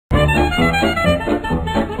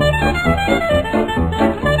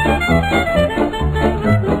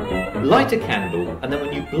Light a candle, and then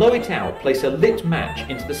when you blow it out, place a lit match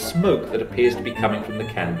into the smoke that appears to be coming from the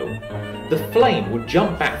candle. The flame will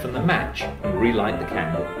jump back from the match and relight the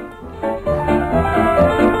candle.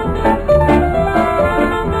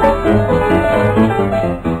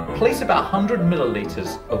 Place about 100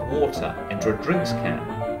 millilitres of water into a drinks can,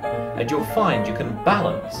 and you'll find you can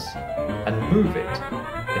balance and move it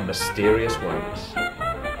in mysterious ways.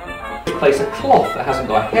 Place a cloth that hasn't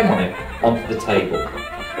got a hem on it onto the table.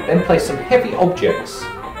 Then place some heavy objects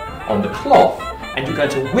on the cloth, and you're going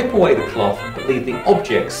to whip away the cloth but leave the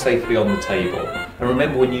objects safely on the table. And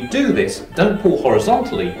remember, when you do this, don't pull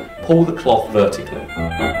horizontally, pull the cloth vertically.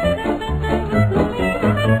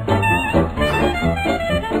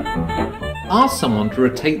 Ask someone to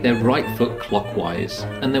rotate their right foot clockwise,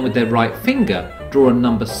 and then with their right finger draw a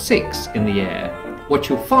number 6 in the air. What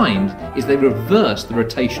you'll find is they reverse the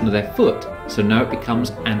rotation of their foot, so now it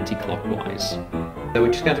becomes anti-clockwise. So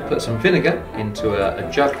we're just going to put some vinegar into a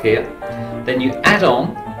jug here. Then you add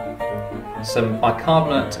on some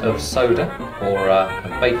bicarbonate of soda or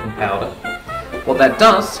a baking powder. What that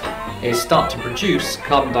does is start to produce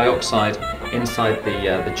carbon dioxide inside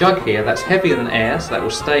the jug here. That's heavier than air, so that will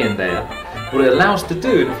stay in there. What it allows us to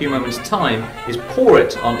do in a few moments' time is pour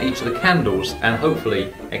it on each of the candles and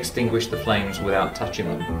hopefully extinguish the flames without touching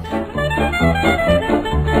them.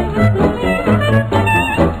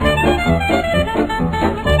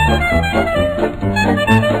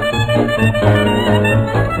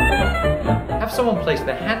 Have someone place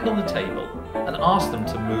their hand on the table and ask them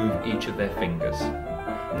to move each of their fingers.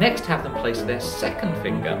 Next, have them place their second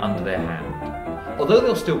finger under their hand. Although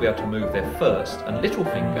they'll still be able to move their first and little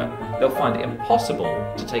finger, they'll find it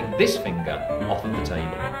impossible to take this finger off of the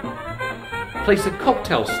table. Place a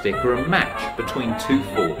cocktail stick or a match between two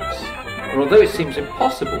forks, and although it seems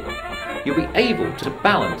impossible, you'll be able to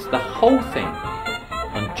balance the whole thing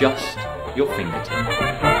on just your fingertip.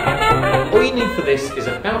 All you need for this is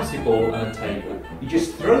a bouncy ball and a table. You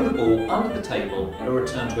just throw the ball under the table and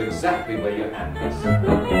return to exactly where your hand is.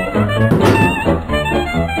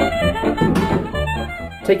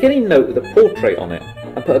 Take any note with a portrait on it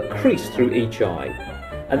and put a crease through each eye,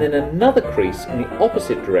 and then another crease in the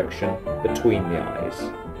opposite direction between the eyes.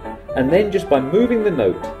 And then just by moving the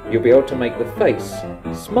note, you'll be able to make the face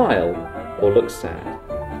smile or look sad.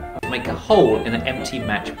 Make a hole in an empty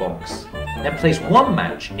matchbox. Then place one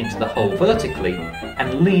match into the hole vertically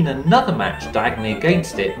and lean another match diagonally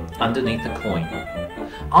against it underneath the coin.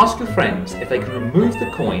 Ask your friends if they can remove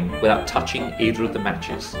the coin without touching either of the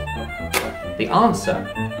matches. The answer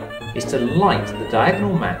is to light the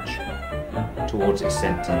diagonal match towards its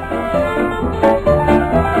centre.